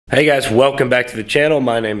Hey guys, welcome back to the channel.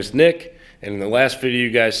 My name is Nick, and in the last video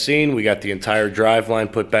you guys seen, we got the entire drive line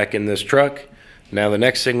put back in this truck. Now the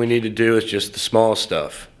next thing we need to do is just the small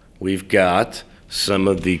stuff. We've got some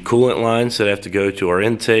of the coolant lines that have to go to our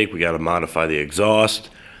intake. We got to modify the exhaust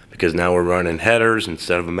because now we're running headers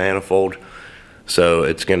instead of a manifold. So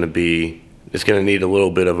it's going to need a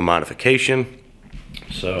little bit of a modification.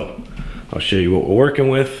 So I'll show you what we're working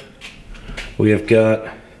with. We have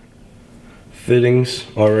got fittings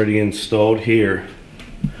already installed here,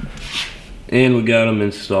 and we got them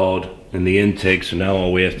installed in the intake, so now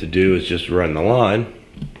all we have to do is just run the line.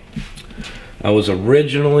 I was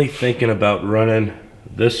originally thinking about running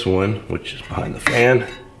this one, which is behind the fan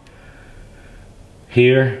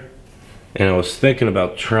here, and I was thinking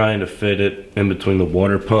about trying to fit it in between the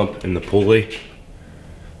water pump and the pulley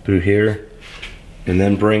through here and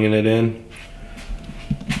then bringing it in.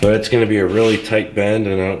 But it's going to be a really tight bend,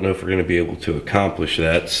 and I don't know if we're going to be able to accomplish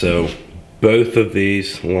that. So both of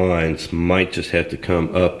these lines might just have to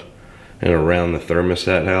come up and around the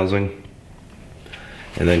thermostat housing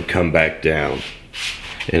and then come back down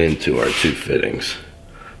and into our two fittings.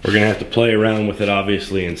 We're going to have to play around with it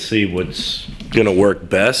obviously and see what's going to work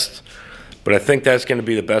best. But I think that's going to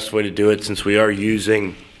be the best way to do it, since we are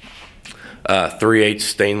using 3/8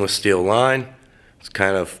 stainless steel line. It's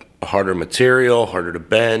kind of a harder material, harder to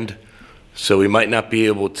bend, so we might not be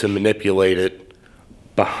able to manipulate it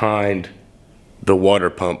behind the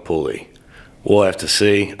water pump pulley. We'll have to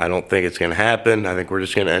see. I don't think it's going to happen. I think we're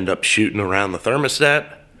just going to end up shooting around the thermostat,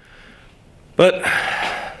 but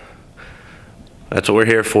that's what we're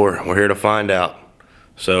here for. We're here to find out.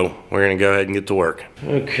 So we're going to go ahead and get to work.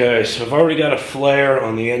 Okay, so I've already got a flare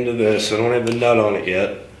on the end of this. I don't have the nut on it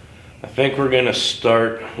yet. I think we're going to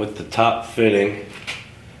start with the top fitting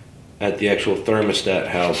at the actual thermostat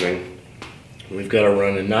housing. We've got to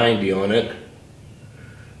run a 90 on it.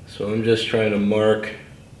 So I'm just trying to mark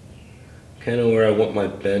kind of where I want my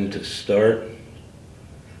bend to start.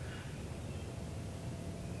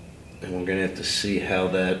 And we're gonna have to see how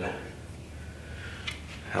that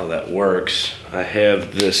works. I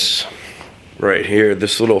have this right here,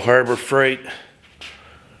 this little Harbor Freight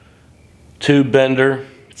tube bender.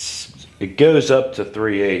 It goes up to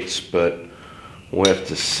 3/8, but we'll have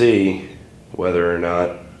to see whether or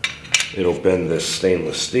not it'll bend this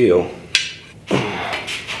stainless steel.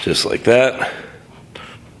 Just like that.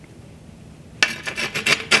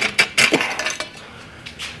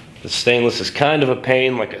 The stainless is kind of a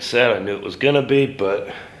pain, like I said. I knew it was gonna be,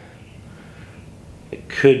 but it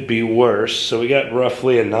could be worse. So we got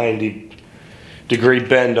roughly a 90-degree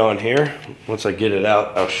bend on here. Once I get it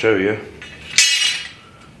out, I'll show you.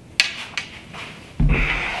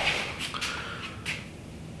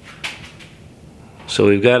 So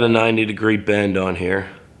we've got a 90-degree bend on here.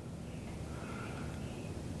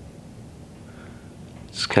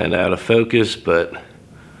 It's kind of out of focus, but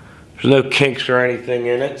there's no kinks or anything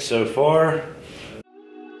in it so far.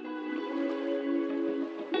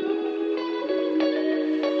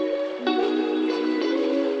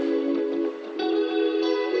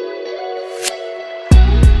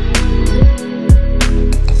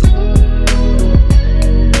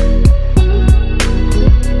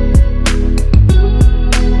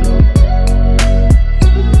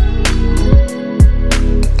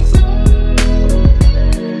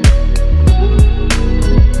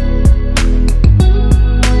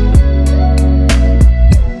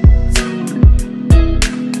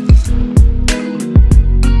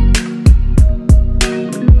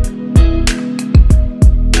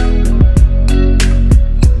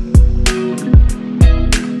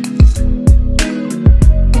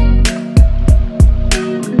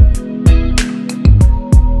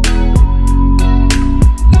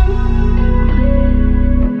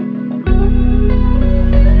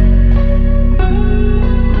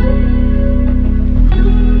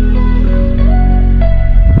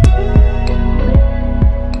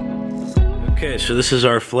 So this is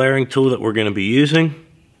our flaring tool that we're going to be using.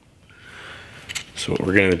 So what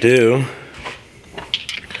we're going to do,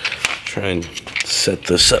 try and set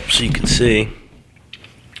this up so you can see.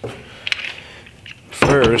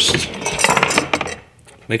 First,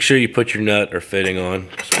 make sure you put your nut or fitting on.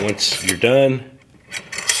 So once you're done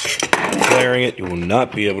flaring it, you will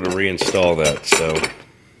not be able to reinstall that. So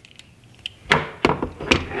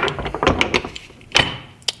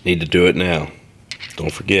need to do it now.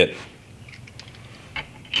 Don't forget.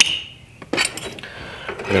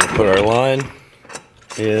 We're going to put our line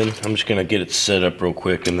in. I'm just going to get it set up real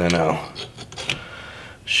quick and then I'll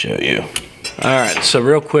show you. Alright, so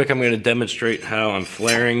real quick I'm going to demonstrate how I'm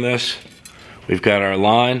flaring this. We've got our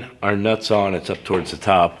line, our nuts on, it's up towards the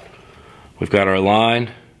top. We've got our line,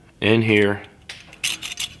 in here.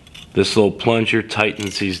 This little plunger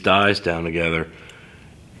tightens these dies down together.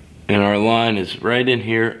 And our line is right in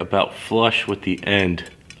here, about flush with the end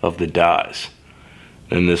of the dies.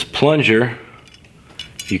 Then this plunger,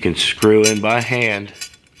 you can screw in by hand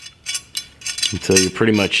until you're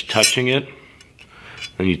pretty much touching it.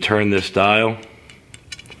 Then you turn this dial,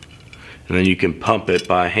 and then you can pump it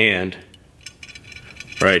by hand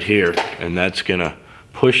right here. And that's gonna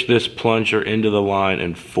push this plunger into the line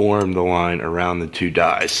and form the line around the two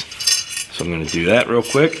dies. So I'm gonna do that real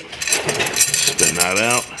quick. Spin that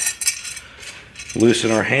out.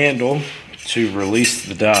 Loosen our handle to release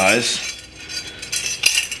the dies.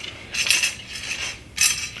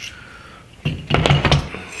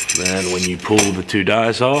 Then when you pull the two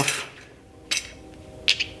dies off,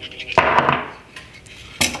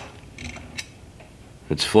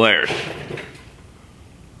 it's flared.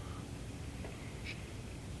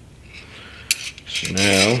 So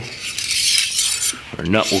now our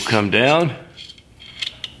nut will come down,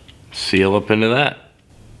 seal up into that.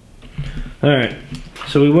 All right,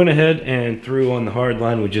 so we went ahead and threw on the hard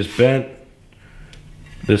line we just bent.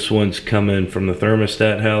 This one's coming from the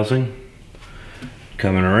thermostat housing,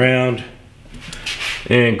 coming around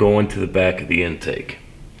and going to the back of the intake.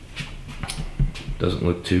 Doesn't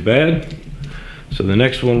look too bad. So the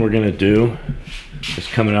next one we're gonna do is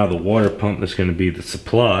coming out of the water pump. That's gonna be the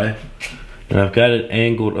supply. And I've got it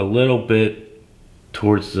angled a little bit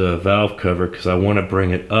towards the valve cover because I want to bring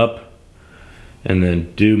it up and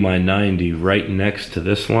then do my 90 right next to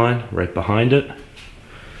this line, right behind it.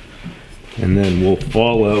 And then we'll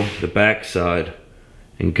follow the back side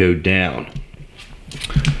and go down.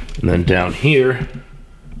 And then down here,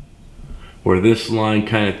 where this line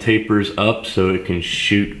kind of tapers up so it can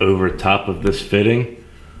shoot over top of this fitting,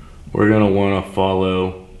 we're gonna wanna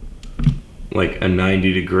follow like a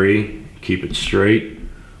 90 degree, keep it straight,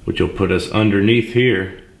 which will put us underneath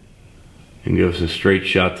here and give us a straight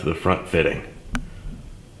shot to the front fitting.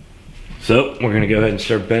 So we're gonna go ahead and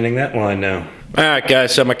start bending that line now. All right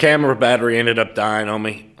guys, so my camera battery ended up dying on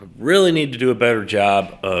me. I really need to do a better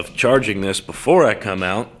job of charging this before I come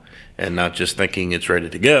out and not just thinking it's ready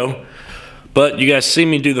to go. But you guys see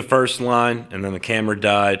me do the first line and then the camera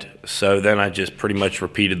died. So then I just pretty much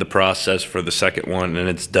repeated the process for the second one and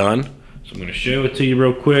it's done. So I'm gonna show it to you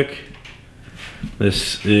real quick.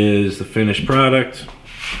 This is the finished product.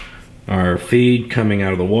 Our feed coming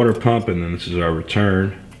out of the water pump, and then this is our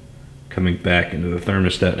return coming back into the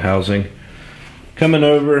thermostat housing. Coming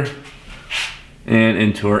over and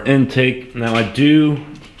into our intake. Now I do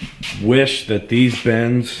wish that these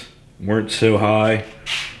bends weren't so high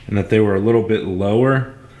and that they were a little bit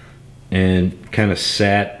lower and kind of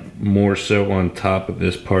sat more so on top of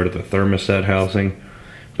this part of the thermostat housing.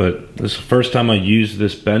 But this is the first time I used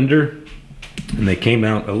this bender and they came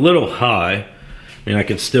out a little high. I mean, I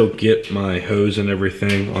can still get my hose and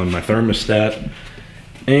everything on my thermostat,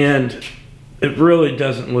 and it really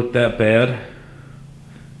doesn't look that bad.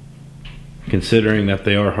 Considering that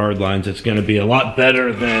they are hard lines, it's gonna be a lot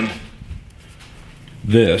better than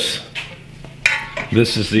this.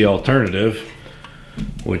 This is the alternative,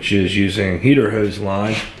 which is using heater hose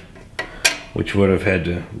line, which would have had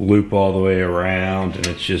to loop all the way around, and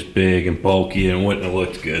it's just big and bulky and wouldn't have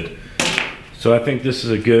looked good. So I think this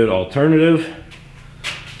is a good alternative,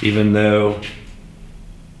 even though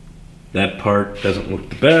that part doesn't look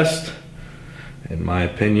the best, in my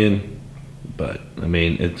opinion. But I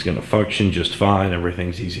mean, it's gonna function just fine.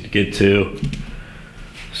 Everything's easy to get to.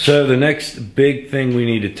 So the next big thing we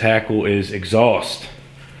need to tackle is exhaust.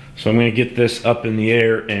 So I'm gonna get this up in the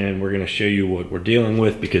air and we're gonna show you what we're dealing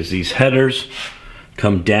with, because these headers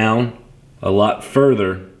come down a lot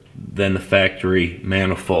further than the factory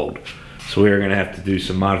manifold. So we are gonna have to do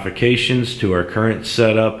some modifications to our current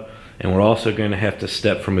setup, and we're also gonna have to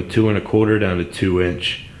step from a 2 1/4 down to 2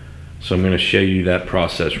 inch. So I'm gonna show you that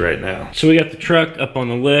process right now. So we got the truck up on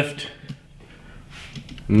the lift,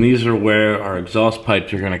 and these are where our exhaust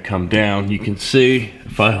pipes are gonna come down. You can see,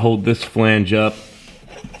 if I hold this flange up,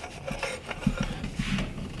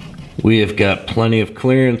 we have got plenty of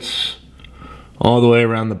clearance all the way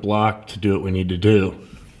around the block to do what we need to do.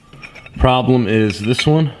 Problem is this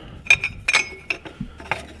one.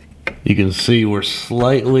 You can see we're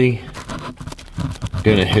slightly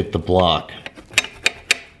gonna hit the block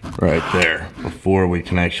right there before we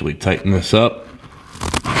can actually tighten this up.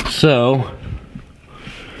 So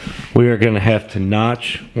we are gonna have to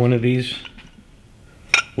notch one of these,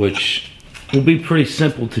 which will be pretty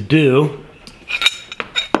simple to do.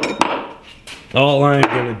 All I'm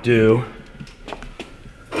gonna do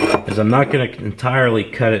is I'm not gonna entirely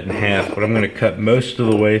cut it in half, but I'm gonna cut most of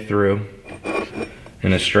the way through.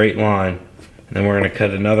 in a straight line. And then we're gonna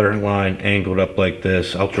cut another line angled up like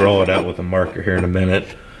this. I'll draw it out with a marker here in a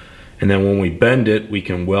minute. And then when we bend it, we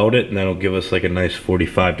can weld it, and that'll give us like a nice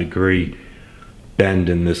 45-degree bend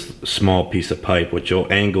in this small piece of pipe, which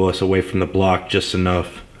will angle us away from the block just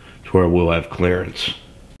enough to where we'll have clearance.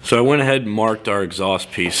 So I went ahead and marked our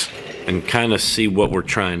exhaust piece and kind of see what we're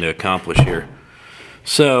trying to accomplish here.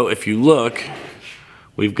 So if you look,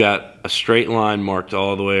 we've got a straight line marked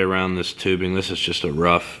all the way around this tubing. This is just a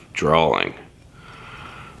rough drawing.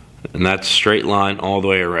 And that's a straight line all the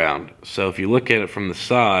way around. So if you look at it from the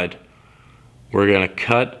side, we're going to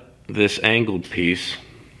cut this angled piece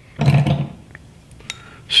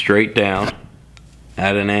straight down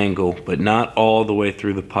at an angle, but not all the way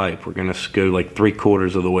through the pipe. We're going to go like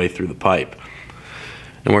 3/4 of the way through the pipe.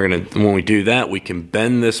 And we're going to, when we do that, we can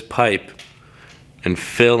bend this pipe and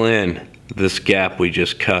fill in this gap we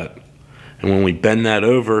just cut. And when we bend that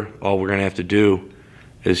over, all we're going to have to do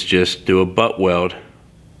is just do a butt weld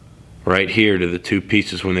right here to the two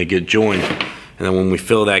pieces when they get joined. And then when we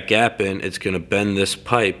fill that gap in, it's going to bend this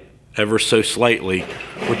pipe ever so slightly,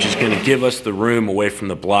 which is going to give us the room away from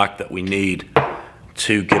the block that we need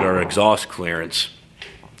to get our exhaust clearance.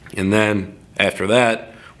 And then after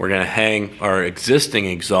that, we're going to hang our existing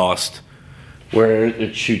exhaust where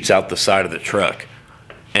it shoots out the side of the truck.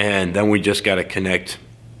 And then we just got to connect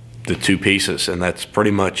the two pieces, and that's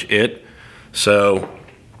pretty much it. So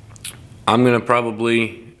I'm going to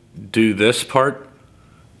probably do this part,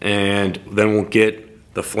 and then we'll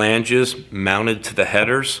get the flanges mounted to the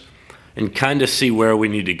headers and kind of see where we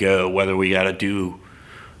need to go, whether we got to do,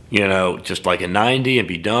 you know, just like a 90 and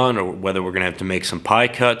be done, or whether we're going to have to make some pie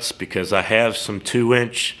cuts, because I have some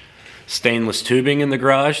 2-inch stainless tubing in the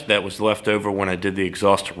garage that was left over when I did the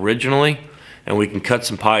exhaust originally, and we can cut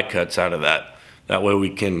some pie cuts out of that. That way we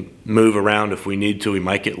can move around if we need to. We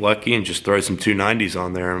might get lucky and just throw some 290s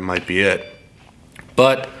on there and it might be it.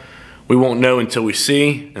 But we won't know until we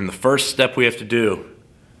see, and the first step we have to do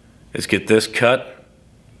is get this cut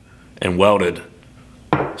and welded,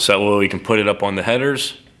 so that way we can put it up on the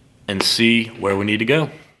headers and see where we need to go.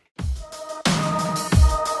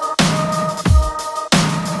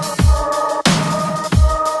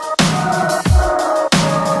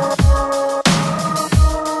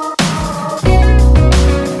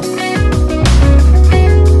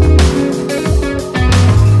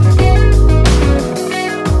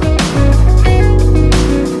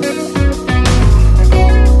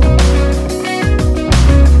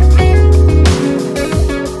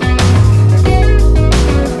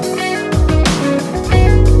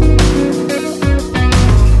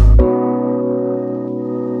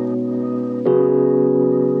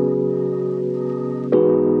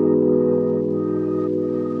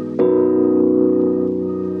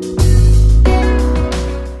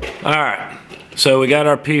 Alright, so we got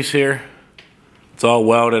our piece here. It's all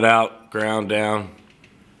welded out, ground down,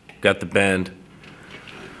 got the bend.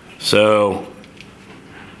 So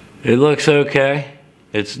it looks okay.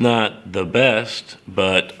 It's not the best,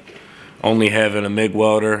 but only having a MIG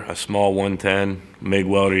welder, a small 110 MIG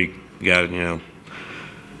welder, you got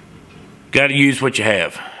to use what you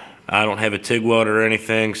have. I don't have a TIG welder or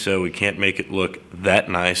anything, so we can't make it look that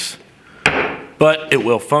nice. But it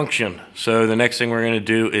will function. So the next thing we're going to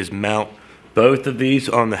do is mount both of these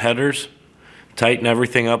on the headers, tighten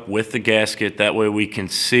everything up with the gasket. That way we can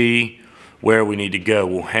see where we need to go.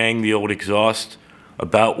 We'll hang the old exhaust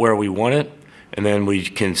about where we want it, and then we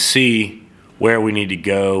can see where we need to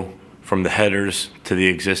go from the headers to the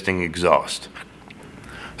existing exhaust.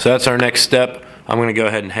 So that's our next step. I'm going to go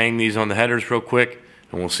ahead and hang these on the headers real quick,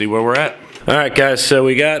 and we'll see where we're at. All right, guys, so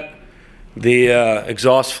we got the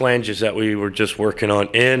exhaust flanges that we were just working on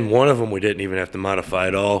in. One of them we didn't even have to modify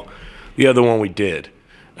at all. The other one we did.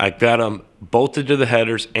 I got them bolted to the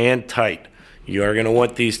headers and tight. You are going to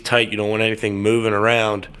want these tight. You don't want anything moving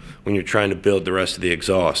around when you're trying to build the rest of the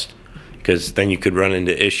exhaust, because then you could run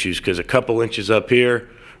into issues, because a couple inches up here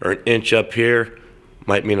or an inch up here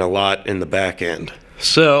might mean a lot in the back end.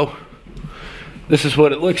 So this is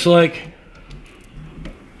what it looks like.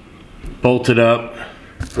 Bolted up,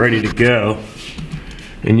 ready to go.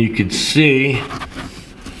 And you can see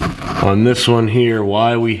on this one here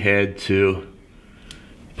why we had to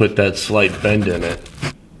put that slight bend in it.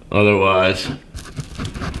 Otherwise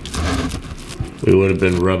we would have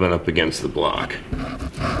been rubbing up against the block.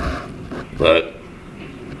 But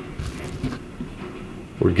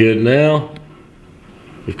we're good now.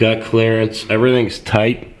 We've got clearance. Everything's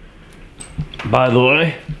tight, by the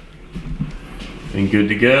way, and good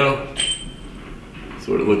to go. That's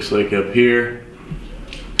what it looks like up here.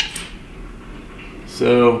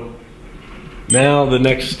 So now the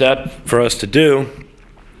next step for us to do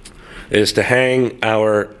is to hang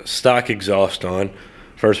our stock exhaust on.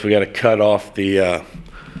 First we got to cut off the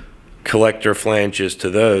collector flanges to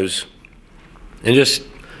those and just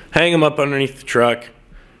hang them up underneath the truck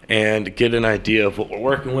and get an idea of what we're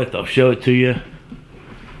working with. I'll show it to you.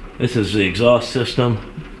 This is the exhaust system.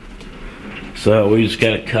 So we just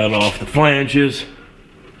got to cut off the flanges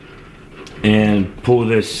and pull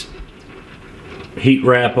this heat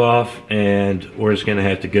wrap off, and we're just going to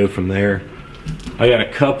have to go from there. I got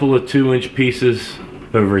a couple of 2-inch pieces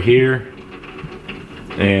over here,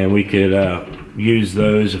 and we could use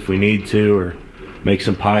those if we need to, or make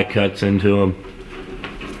some pie cuts into them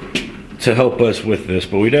to help us with this.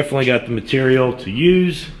 But we definitely got the material to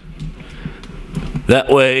use. That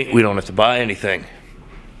way we don't have to buy anything,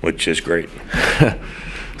 which is great.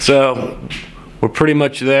 So we're pretty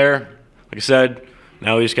much there. Like I said,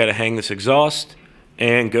 now we just got to hang this exhaust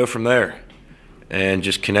and go from there and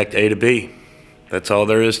just connect A to B. That's all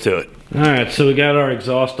there is to it. All right, so we got our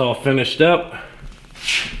exhaust all finished up.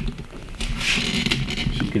 As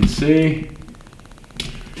you can see,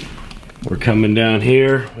 we're coming down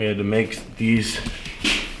here. We had to make these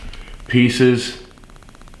pieces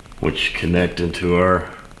which connect into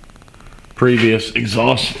our previous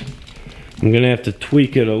exhaust. I'm gonna have to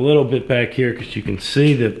tweak it a little bit back here because you can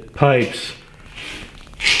see the pipes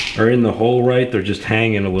are in the hole right. They're just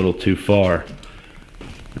hanging a little too far.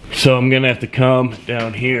 So I'm gonna have to come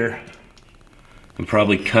down here and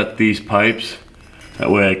probably cut these pipes. That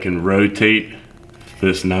way I can rotate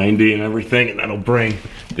this 90 and everything, and that'll bring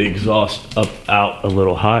the exhaust up out a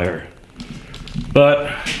little higher.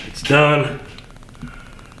 But it's done.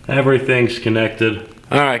 Everything's connected.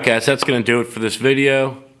 All right, guys, that's gonna do it for this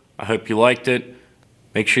video. I hope you liked it.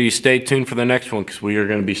 Make sure you stay tuned for the next one because we are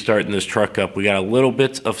gonna be starting this truck up. We got a little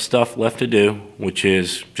bit of stuff left to do, which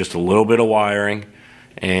is just a little bit of wiring,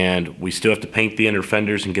 and we still have to paint the inner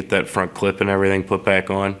fenders and get that front clip and everything put back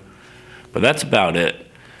on. But that's about it.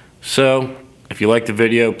 So if you liked the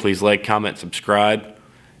video, please like, comment, subscribe,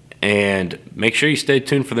 and make sure you stay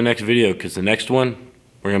tuned for the next video because the next one,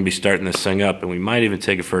 we're gonna be starting this thing up and we might even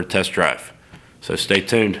take it for a test drive. So stay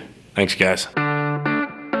tuned. Thanks, guys.